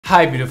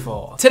Hi,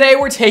 beautiful. Today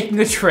we're taking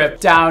a trip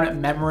down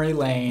memory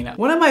lane.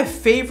 One of my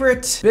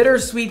favorite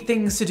bittersweet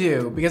things to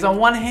do, because on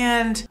one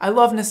hand, I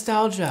love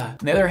nostalgia.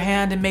 On the other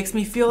hand, it makes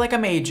me feel like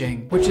I'm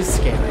aging, which is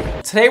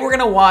scary. Today we're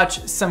gonna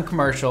watch some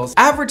commercials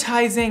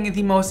advertising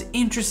the most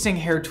interesting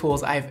hair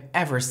tools I've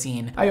ever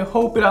seen. I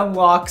hope it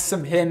unlocks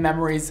some hidden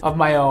memories of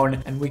my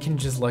own and we can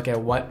just look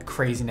at what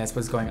craziness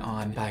was going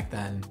on back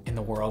then in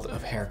the world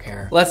of hair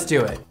care. Let's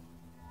do it.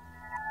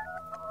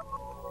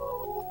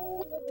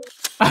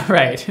 All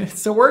right,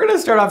 so we're gonna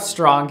start off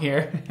strong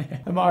here.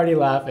 I'm already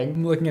laughing.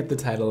 I'm looking at the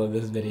title of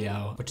this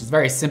video, which is a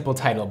very simple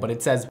title, but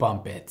it says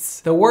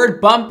bumpits. The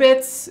word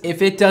bumpits,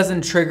 if it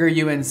doesn't trigger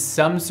you in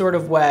some sort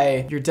of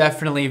way, you're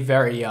definitely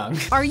very young.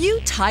 Are you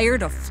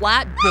tired of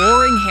flat,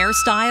 boring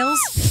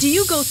hairstyles? Do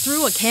you go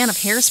through a can of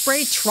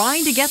hairspray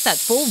trying to get that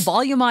full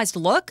volumized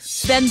look?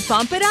 Then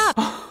bump it up.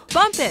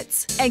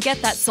 Bumpits, and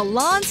get that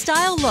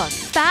salon-style look,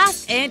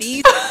 fast and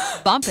easy.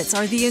 Bumpits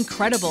are the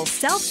incredible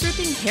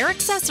self-dripping hair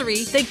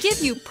accessory that give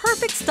you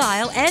perfect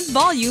style and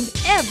volume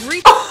every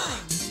time.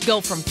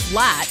 Go from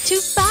flat to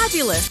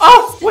fabulous.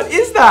 Oh, what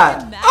is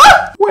that?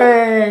 Oh,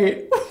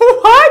 wait,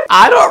 what?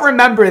 I don't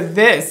remember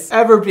this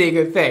ever being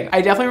a thing.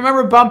 I definitely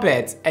remember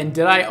bumpits, and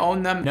did I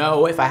own them?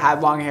 No. If I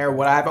had long hair,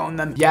 would I have owned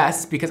them?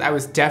 Yes, because I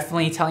was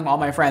definitely telling all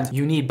my friends,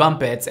 you need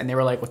bumpits, and they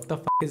were like, what the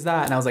f is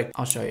that? And I was like,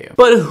 I'll show you.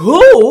 But who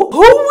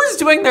was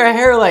doing their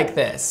hair like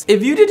this?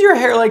 If you did your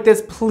hair like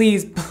this,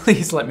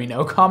 please let me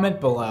know. Comment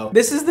below.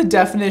 This is the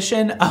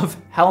definition of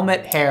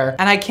helmet hair,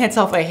 and I can't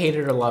tell if I hate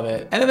it or love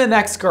it. And then the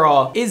next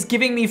girl is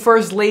giving me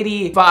first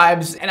lady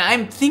vibes, and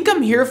I think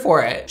I'm here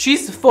for it.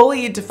 She's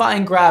fully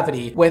defying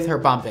gravity with her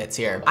bumpits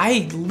here.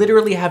 I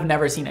literally have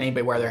never seen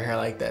anybody wear their hair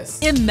like this.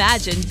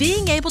 Imagine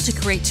being able to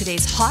create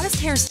today's hottest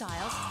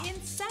hairstyles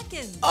in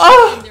seconds.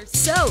 Oh! And they're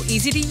so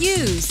easy to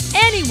use.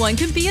 Anyone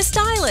can be a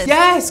stylist.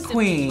 Yes,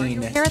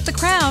 queen. Hair at the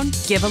crown,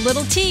 give a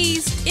little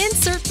tease,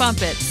 insert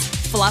bumpits,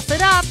 fluff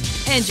it up,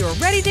 and you're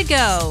ready to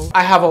go.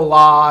 I have a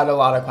lot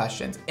of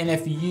questions. And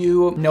if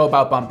you know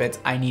about bumpits,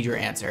 I need your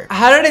answer.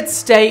 How did it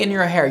stay in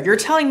your hair? You're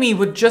telling me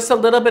with just a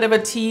little bit of a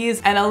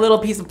tease and a little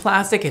piece of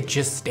plastic, it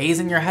just stays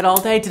in your head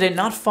all day? Did it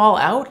not fall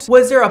out?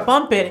 Was there a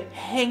bumpit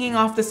hanging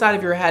off the side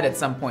of your head at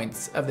some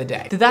points of the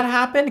day? Did that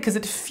happen? Because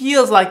it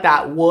feels like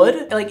that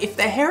would. Like if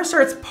the hair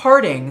starts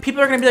parting,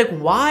 people are gonna be like,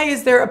 why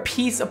is there a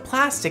piece of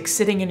plastic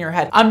sitting in your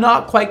head? I'm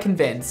not quite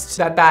convinced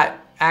that that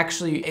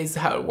actually is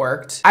how it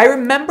worked. I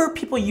remember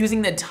people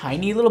using the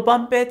tiny little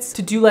bumpits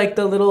to do like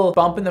the little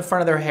bump in the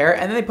front of their hair,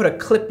 and then they put a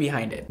clip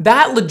behind it.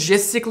 That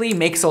logistically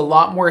makes a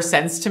lot more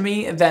sense to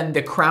me than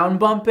the crown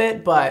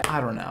bumpit, but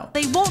I don't know.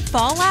 They won't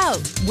fall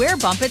out. Wear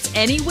bumpits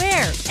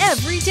anywhere,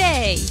 every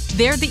day.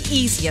 They're the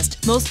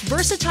easiest, most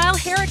versatile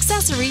hair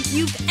accessory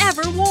you've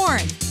ever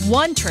worn.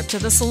 One trip to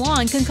the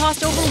salon can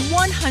cost over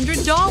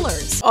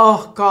 $100.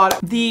 Oh God,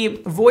 the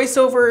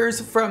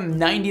voiceovers from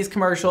 90s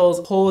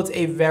commercials holds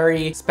a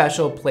very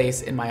special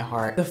place in my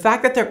heart. The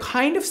fact that they're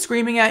kind of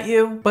screaming at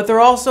you, but they're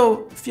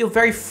also feel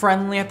very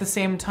friendly at the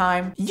same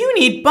time. You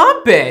need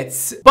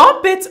bumpits.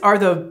 Bumpits are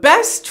the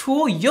best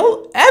tool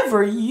you'll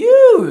ever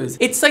use.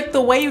 It's like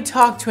the way you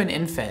talk to an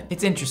infant.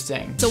 It's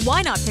interesting. So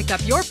why not pick up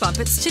your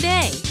bumpits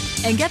today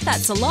and get that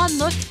salon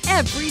look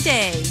every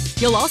day?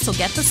 You'll also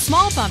get the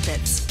small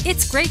bumpits.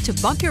 It's great to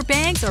bump your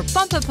bangs or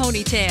bump a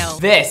ponytail.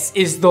 This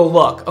is the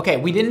look. Okay,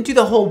 we didn't do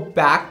the whole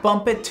back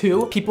bumpit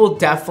too. People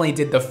definitely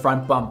did the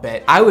front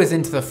bumpit. I was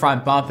into the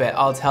front bumpit,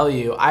 I'll tell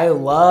you. I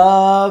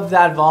love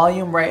that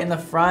volume right in the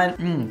front.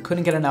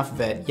 Couldn't get enough of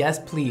it. Yes,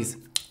 please.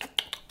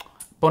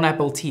 Bon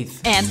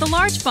appetit. And the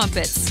large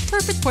bumpits,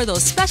 perfect for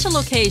those special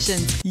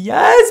occasions.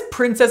 Yes,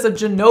 Princess of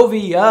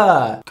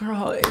Genovia.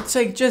 Girl, it's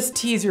like just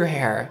tease your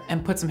hair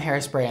and put some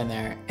hairspray in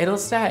there. It'll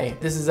stay.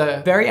 This is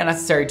a very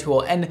unnecessary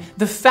tool. And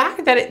the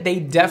fact that they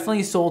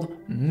definitely sold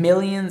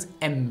millions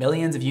and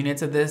millions of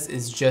units of this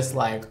is just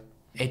like,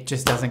 it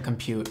just doesn't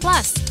compute.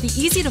 Plus, the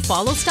easy to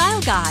follow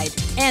style guide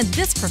and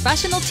this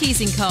professional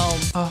teasing comb.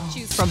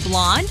 Choose from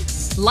blonde,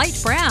 light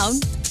brown,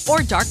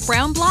 or dark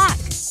brown black.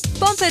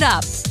 Bump it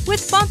up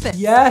with Bumpit.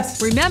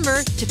 Yes.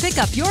 Remember to pick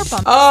up your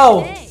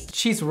Bumpit today.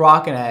 She's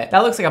rocking it. That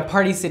looks like a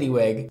Party City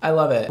wig. I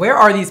love it. Where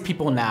are these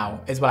people now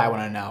is what I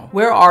wanna know.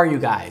 Where are you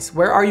guys?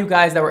 Where are you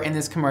guys that were in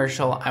this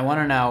commercial? I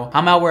wanna know.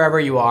 Come out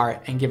wherever you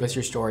are and give us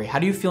your story. How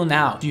do you feel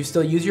now? Do you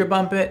still use your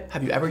bumpit?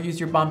 Have you ever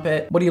used your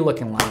bumpit? What are you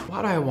looking like?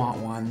 Why do I want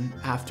one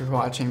after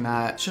watching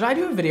that? Should I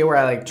do a video where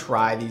I like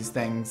try these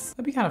things?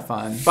 That'd be kind of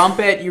fun.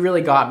 Bumpit, you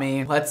really got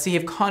me. Let's see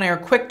if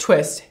Conair Quick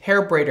Twist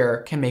hair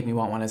braider can make me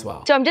want one as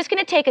well. So I'm just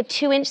gonna take a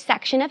 2-inch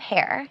section of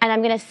hair and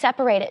I'm gonna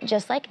separate it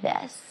just like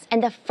this.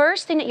 And the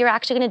first thing that you're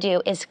actually gonna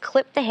do is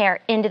clip the hair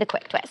into the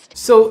quick twist.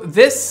 So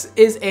this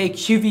is a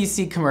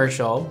QVC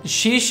commercial.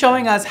 She's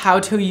showing us how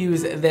to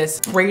use this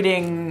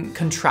braiding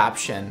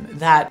contraption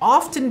that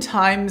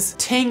oftentimes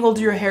tangled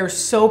your hair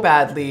so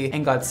badly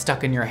and got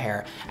stuck in your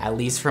hair, at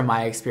least from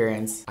my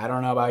experience. I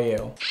don't know about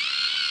you.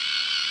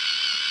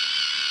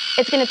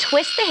 It's gonna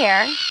twist the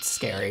hair. It's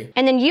scary.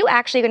 And then you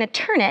actually are gonna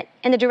turn it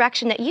in the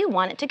direction that you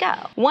want it to go.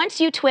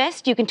 Once you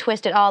twist, you can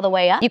twist it all the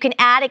way up. You can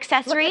add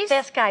accessories. Look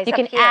at this, guys, You up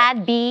can here.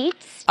 add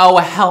beads. Oh,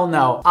 hell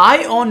no.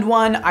 I owned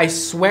one, I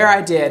swear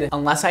I did,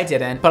 unless I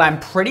didn't, but I'm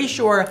pretty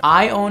sure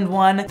I owned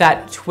one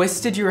that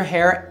twisted your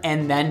hair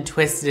and then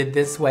twisted it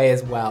this way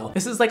as well.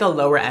 This is like a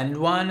lower end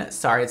one.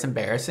 Sorry, it's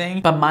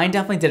embarrassing, but mine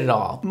definitely did it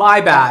all. My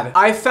bad.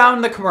 I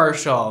found the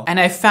commercial and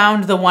I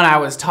found the one I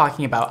was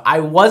talking about. I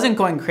wasn't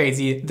going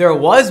crazy. There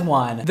was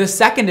one, the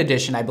second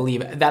edition, I believe,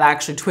 that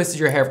actually twisted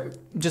your hair.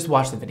 Just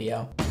watch the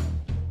video.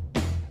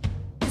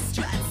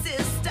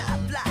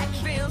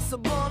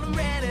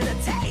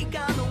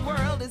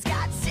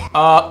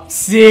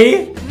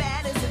 See?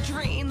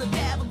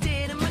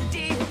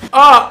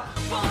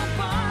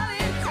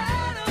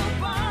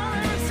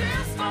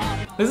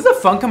 This is a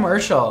fun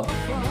commercial.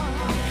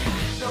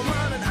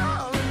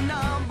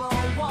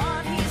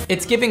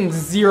 It's giving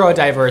zero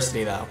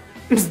diversity though.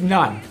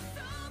 None.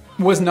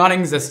 Was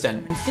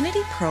non-existent.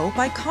 Infinity Pro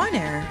by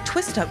Conair.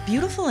 Twist up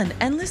beautiful and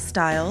endless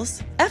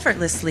styles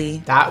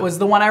effortlessly. That was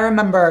the one I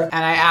remember, and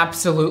I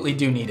absolutely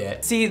do need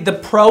it. See, the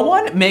Pro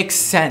one makes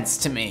sense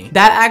to me.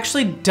 That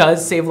actually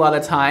does save a lot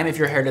of time if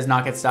your hair does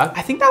not get stuck.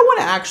 I think that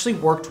one actually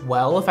worked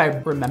well, if I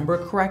remember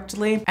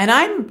correctly. And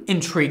I'm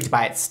intrigued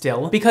by it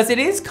still, because it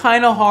is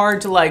kind of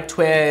hard to like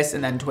twist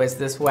and then twist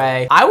this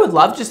way. I would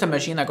love just a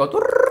machine that goes,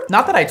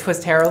 not that I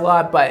twist hair a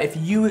lot, but if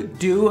you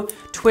do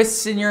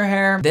twists in your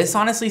hair, this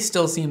honestly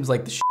still seems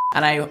like the shit.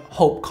 And I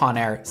hope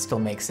Conair still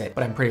makes it,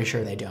 but I'm pretty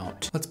sure they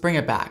don't. Let's bring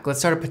it back. Let's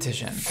start a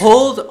petition.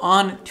 Hold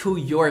on to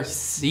your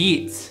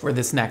seats for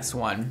this next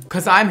one,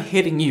 because I'm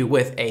hitting you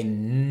with a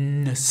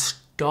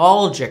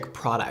nostalgic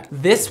product.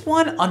 This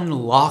one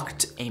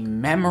unlocked a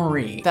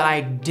memory that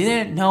I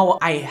didn't know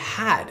I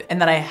had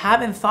and that I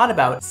haven't thought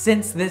about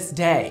since this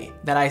day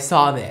that I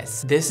saw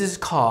this. This is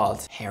called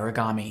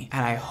hairigami,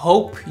 and I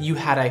hope you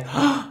had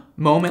a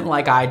moment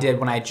like I did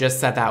when I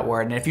just said that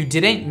word. And if you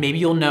didn't, maybe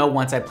you'll know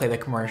once I play the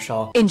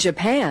commercial. In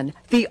Japan,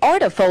 the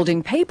art of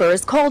folding paper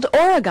is called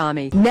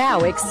origami. Now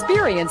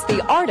experience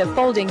the art of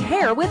folding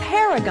hair with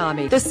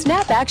hairigami, the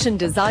snap action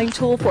design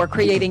tool for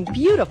creating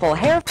beautiful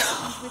hair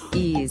with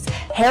ease.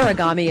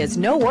 Hairigami is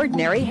no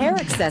ordinary hair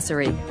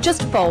accessory.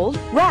 Just fold,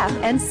 wrap,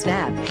 and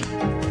snap.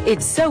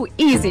 It's so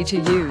easy to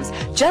use.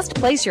 Just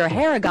place your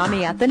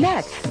hairigami at the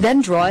neck,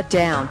 then draw it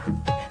down.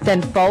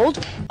 Then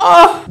fold,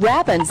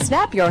 wrap and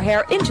snap your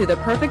hair into the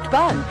perfect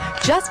bun.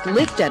 Just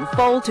lift and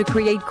fold to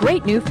create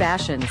great new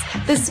fashions.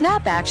 The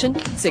snap action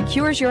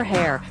secures your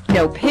hair.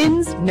 No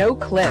pins, no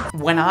clips.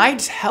 When I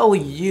tell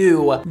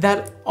you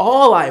that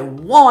all I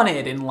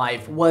wanted in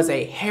life was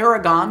a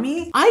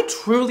hairigami, I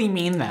truly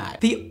mean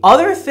that. The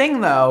other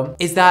thing though,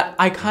 is that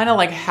I kind of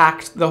like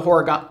hacked the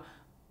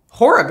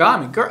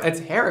Horigami, girl,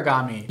 it's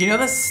hairigami. You know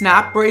the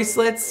snap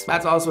bracelets?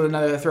 That's also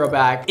another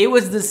throwback. It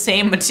was the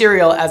same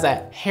material as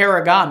a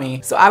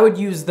hairigami, so I would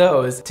use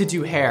those to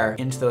do hair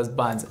into those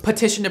buns.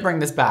 Petition to bring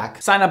this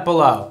back. Sign up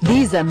below.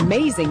 These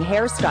amazing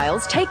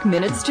hairstyles take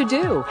minutes to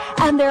do,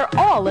 and they're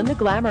all in the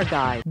Glamour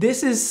Guide.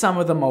 This is some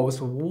of the most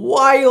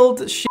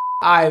wild shit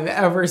I've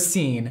ever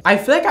seen. I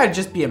feel like I'd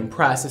just be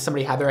impressed if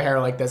somebody had their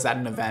hair like this at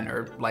an event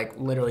or like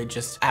literally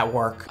just at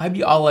work. I'd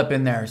be all up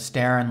in there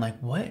staring like,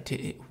 what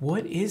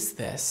is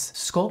this?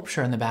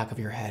 Sculpture in the back of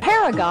your head.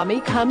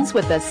 Hairigami comes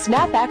with a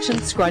snap action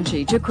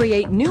scrunchie to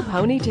create new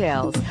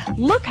ponytails.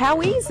 Look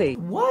how easy.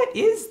 What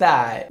is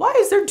that? Why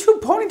is there two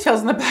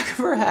ponytails in the back of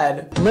her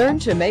head? Learn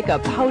to make a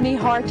pony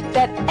heart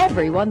that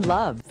everyone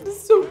loves. This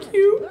is so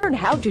cute. Learn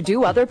how to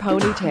do other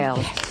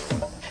ponytails.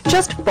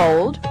 Just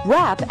fold,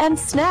 wrap, and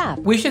snap.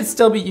 We should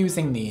still be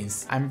using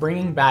these. I'm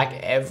bringing back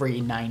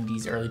every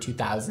 90s, early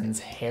 2000s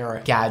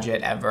hair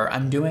gadget ever.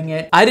 I'm doing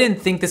it. I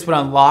didn't think this would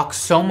unlock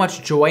so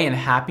much joy and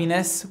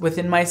happiness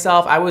within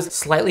myself. I was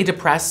slightly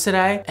depressed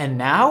today, and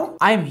now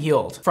I'm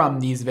healed from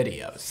these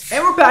videos.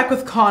 And we're back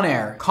with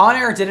Conair.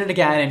 Conair did it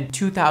again in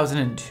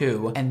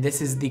 2002, and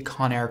this is the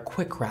Conair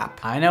Quick Wrap.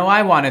 I know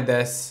I wanted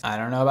this. I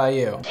don't know about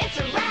you. It's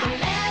a wrap.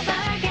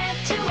 Never get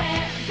to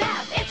wear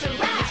wrap. It's a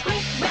wrap. It's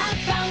quick wrap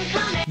from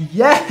Conair.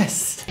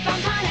 Yes!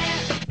 From Conair.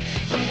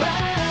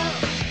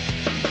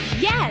 Whoa.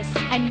 Yes,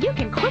 and you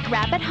can quick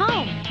wrap at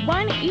home.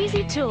 One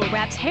easy tool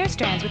wraps hair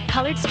strands with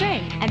colored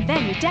string, and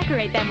then you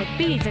decorate them with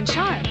beads and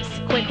charms.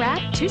 Quick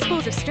wrap, 2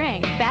 spools of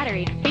string,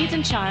 battery, beads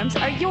and charms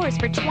are yours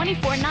for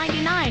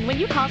 $24.99 when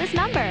you call this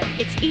number.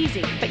 It's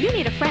easy, but you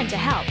need a friend to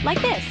help,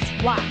 like this.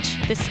 Watch,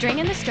 the string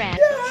and the strand.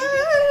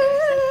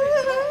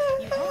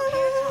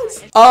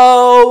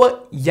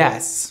 Oh,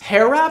 yes.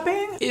 Hair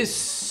wrapping is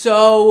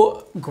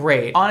so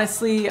great.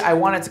 Honestly, I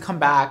want it to come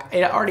back.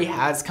 It already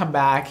has come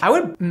back. I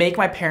would make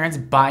my parents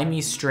buy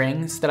me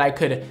strings that I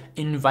could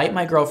invite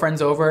my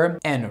girlfriends over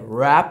and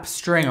wrap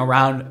string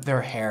around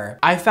their hair.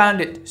 I found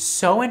it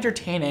so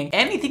entertaining.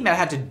 Anything that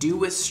had to do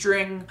with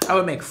string, I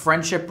would make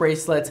friendship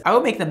bracelets. I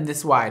would make them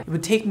this wide. It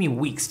would take me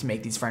weeks to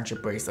make these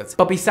friendship bracelets.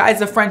 But besides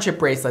the friendship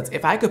bracelets,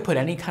 if I could put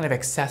any kind of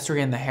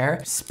accessory in the hair,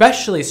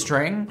 especially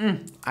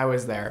string, I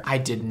was there. I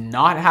did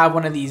not have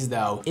one of these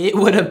though. It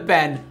would have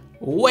been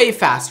way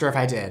faster if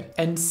I did.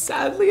 And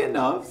sadly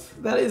enough,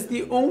 that is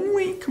the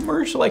only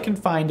commercial I can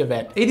find of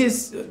it. It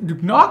is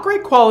not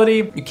great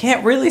quality. You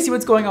can't really see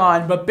what's going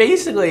on, but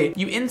basically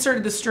you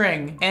inserted the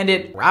string and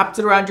it wrapped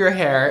it around your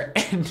hair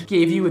and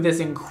gave you this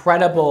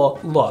incredible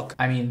look.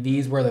 I mean,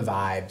 these were the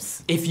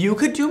vibes. If you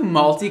could do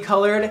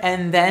multicolored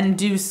and then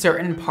do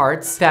certain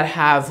parts that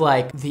have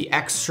like the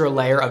extra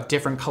layer of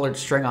different colored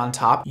string on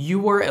top, you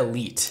were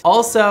elite.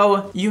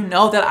 Also, you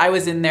know that I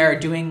was in there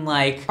doing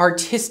like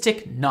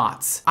artistic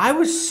knots. I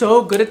was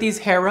so good at these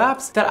hair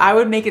wraps that I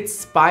would make it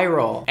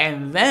spiral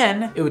and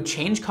then it would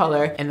change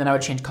color and then I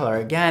would change color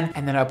again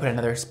and then I would put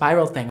another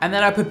spiral thing and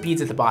then I put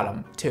beads at the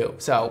bottom too.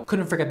 So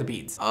couldn't forget the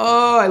beads.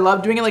 Oh, I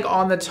love doing it like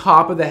on the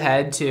top of the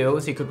head too,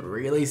 so you could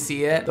really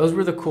see it. Those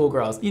were the cool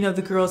girls. You know,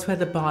 the girls who had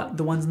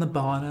the ones on the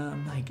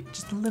bottom, like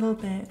just a little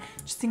bit,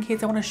 just in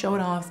case I want to show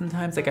it off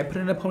sometimes. Like I put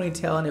it in a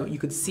ponytail and you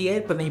could see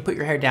it, but then you put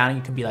your hair down and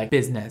you can be like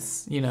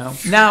business, you know?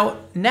 Now,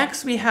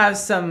 next we have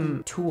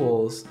some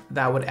tools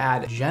that would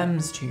add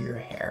gems to your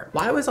hair.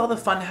 Why was all the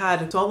fun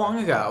had so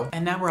long ago?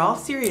 And now we're all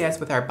serious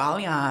with our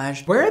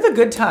balayage. Where are the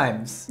good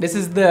times? This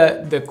is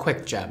the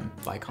quick gem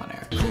by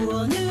Conair.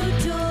 Cool new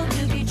tool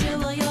to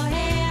bejewel your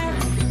hair.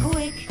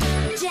 Quick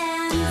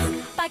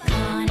gems by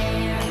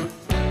Conair.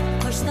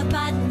 Push the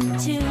button,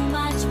 too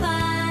much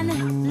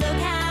fun. Look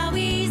how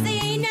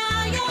easy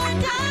now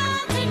you're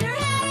done. Turn your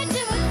hair into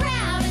a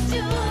crown of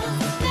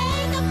jewels.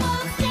 Make the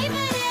most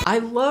statement. I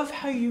love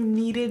how you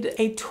needed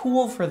a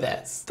tool for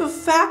this. The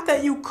fact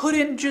that you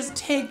couldn't just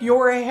take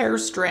your hair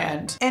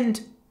strand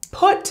and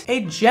put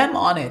a gem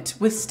on it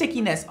with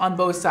stickiness on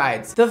both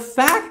sides. The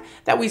fact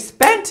that we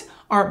spent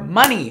our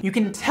money. You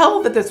can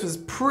tell that this was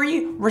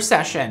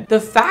pre-recession. The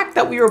fact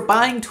that we were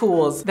buying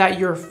tools that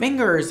your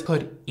fingers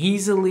could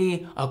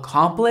easily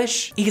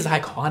accomplish is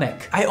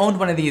iconic. I owned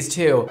one of these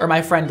too, or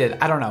my friend did.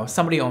 I don't know,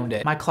 somebody owned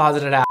it. My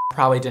closeted ass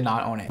probably did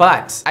not own it.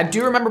 But I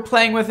do remember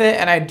playing with it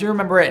and I do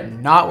remember it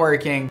not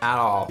working at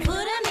all. Put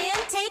 'em in,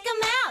 take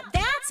 'em out.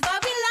 That's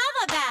what we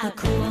love about a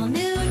cool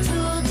new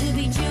tool to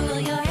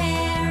bejewel your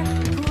hair.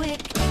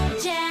 Quick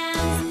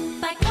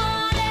gems by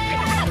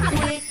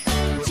Conair. Quick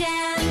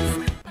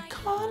gems.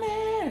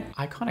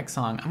 Iconic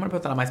song. I'm gonna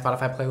put that on my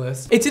Spotify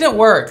playlist. It didn't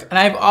work. And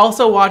I've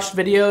also watched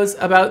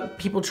videos about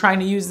people trying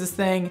to use this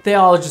thing. They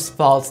all just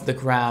fall to the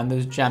ground,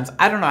 those gems.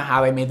 I don't know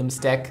how they made them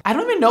stick. I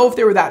don't even know if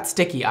they were that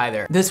sticky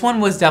either. This one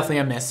was definitely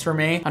a miss for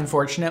me,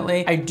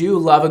 unfortunately. I do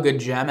love a good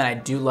gem and I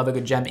do love a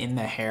good gem in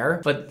the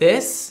hair, but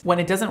this, when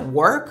it doesn't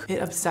work,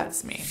 it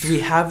upsets me. We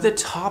have the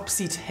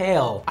Topsy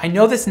tail. I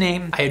know this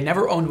name. I have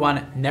never owned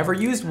one, never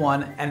used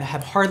one, and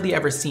have hardly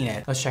ever seen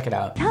it. Let's check it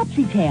out.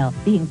 Topsy tail,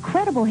 the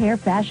incredible hair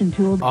fashion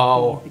tool.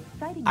 Oh,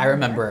 I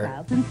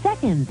remember. In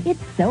seconds.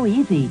 It's so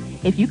easy.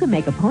 If you can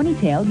make a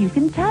ponytail, you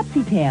can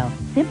topsy tail.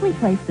 Simply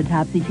place the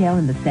topsy tail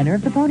in the center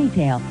of the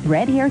ponytail,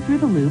 thread hair through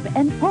the loop,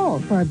 and pull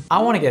for a...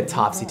 I want to get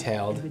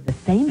topsy-tailed. With the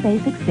same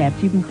basic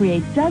steps, you can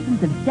create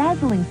dozens of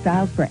dazzling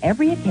styles for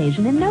every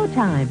occasion in no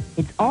time.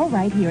 It's all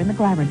right here in the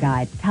Glamour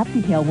Guide.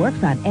 Topsy tail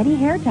works on any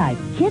hair type.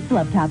 Kids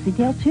love topsy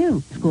tail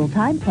too. School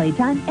time,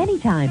 playtime,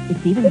 anytime.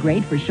 It's even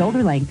great for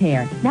shoulder length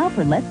hair. Now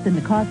for less than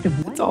the cost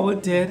of That's all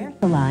it did?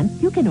 salon,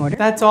 you can order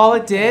That's all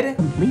it did?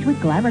 complete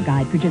with Glamour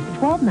Guide for just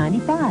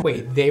 $12.95.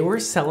 Wait, they were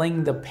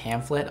selling the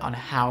pamphlet on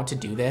how to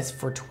do this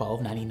for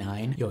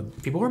 $12.99? Yo,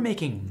 people were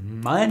making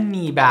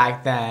money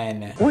back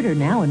then. Order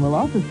now and we'll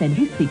also send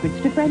you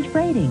secrets to French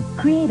braiding.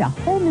 Create a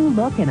whole new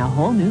look and a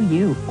whole new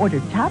you. Order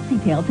Topsy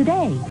Tail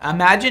today.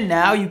 Imagine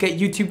now you get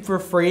YouTube for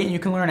free and you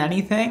can learn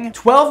anything.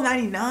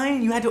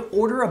 $12.99, you had to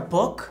order a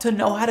book to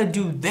know how to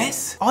do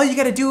this? All you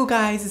gotta do,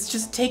 guys, is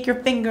just take your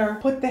finger,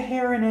 put the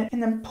hair in it,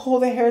 and then pull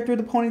the hair through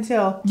the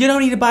ponytail. You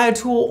don't need to buy a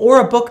tool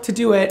or a book to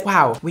do it.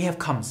 Wow, we have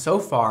come so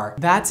far.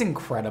 That's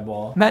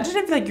incredible. Imagine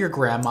if like your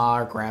grandma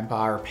or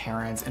grandpa or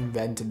parents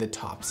invented the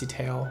Topsy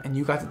tail and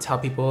you got to tell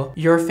people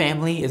your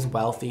family is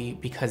wealthy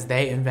because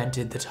they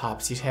invented the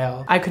Topsy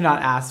tail. I could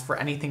not ask for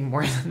anything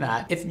more than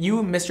that. If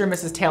you, Mr. and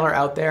Mrs. Taylor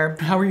out there,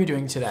 how are you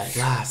doing today?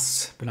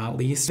 Last but not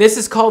least, this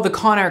is called the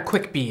Conair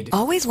Quick Bead.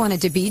 Always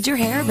wanted to bead your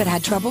hair but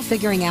had trouble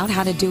figuring out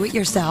how to do it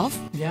yourself?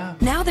 Yeah.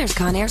 Now there's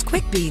Conair's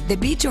Quick Bead that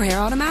beads your hair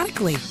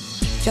automatically.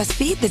 Just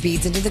feed the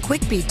beads into the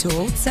Quick Bead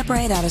tool,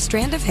 separate out a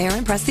strand of hair,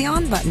 and press the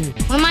on button.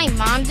 When my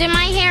mom did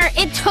my hair,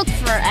 it took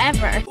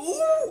forever.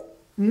 Ooh,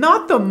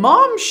 not the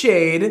mom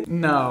shade.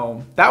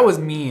 No, that was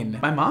mean.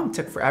 My mom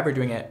took forever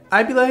doing it.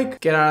 I'd be like,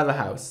 get out of the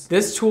house.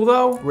 This tool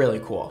though, really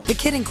cool. The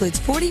kit includes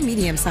 40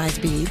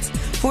 medium-sized beads,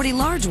 40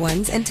 large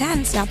ones, and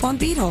 10 snap-on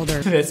bead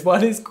holders. This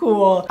one is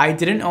cool. I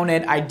didn't own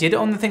it. I did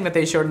own the thing that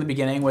they showed in the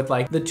beginning with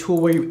like the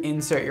tool where you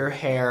insert your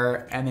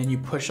hair and then you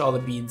push all the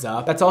beads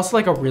up. That's also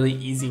like a really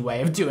easy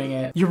way of doing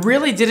it. You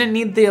really didn't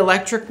need the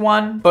electric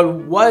one, but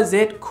was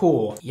it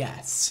cool?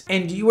 Yes.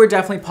 And you were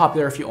definitely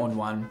popular if you owned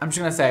one. I'm just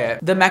gonna say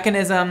it. The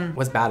mechanism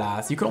was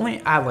badass. You could only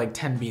add like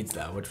 10 beads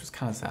though, which was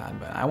kind of sad,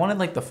 but I wanted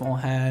like the full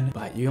head,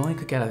 but you only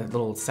could get a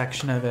little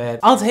section of it.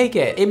 I'll take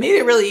it. It made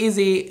it really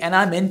easy and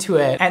I'm into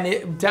it, and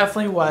it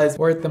definitely was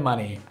worth the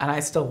money, and I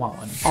still want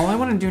one. All I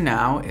want to do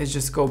now is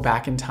just go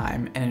back in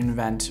time and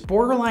invent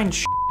borderline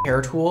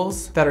hair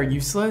tools that are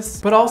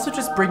useless, but also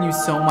just bring you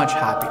so much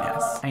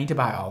happiness. I need to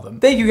buy all of them.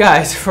 Thank you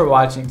guys for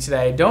watching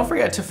today. Don't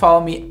forget to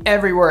follow me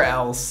everywhere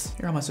else.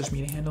 Here are my social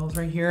media handles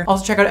right here.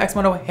 Also check out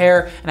Xmondo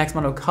Hair and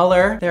Xmondo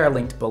Color. They are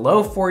linked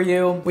below for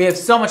you. We have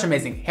so much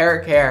amazing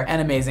hair care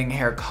and amazing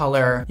hair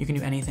color. You can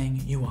do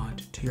anything you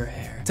want to your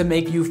hair to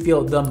make you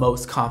feel the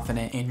most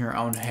confident in your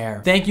own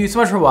hair. Thank you so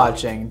much for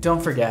watching.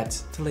 Don't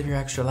forget to live your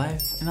extra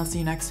life, and I'll see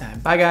you next time.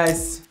 Bye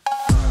guys.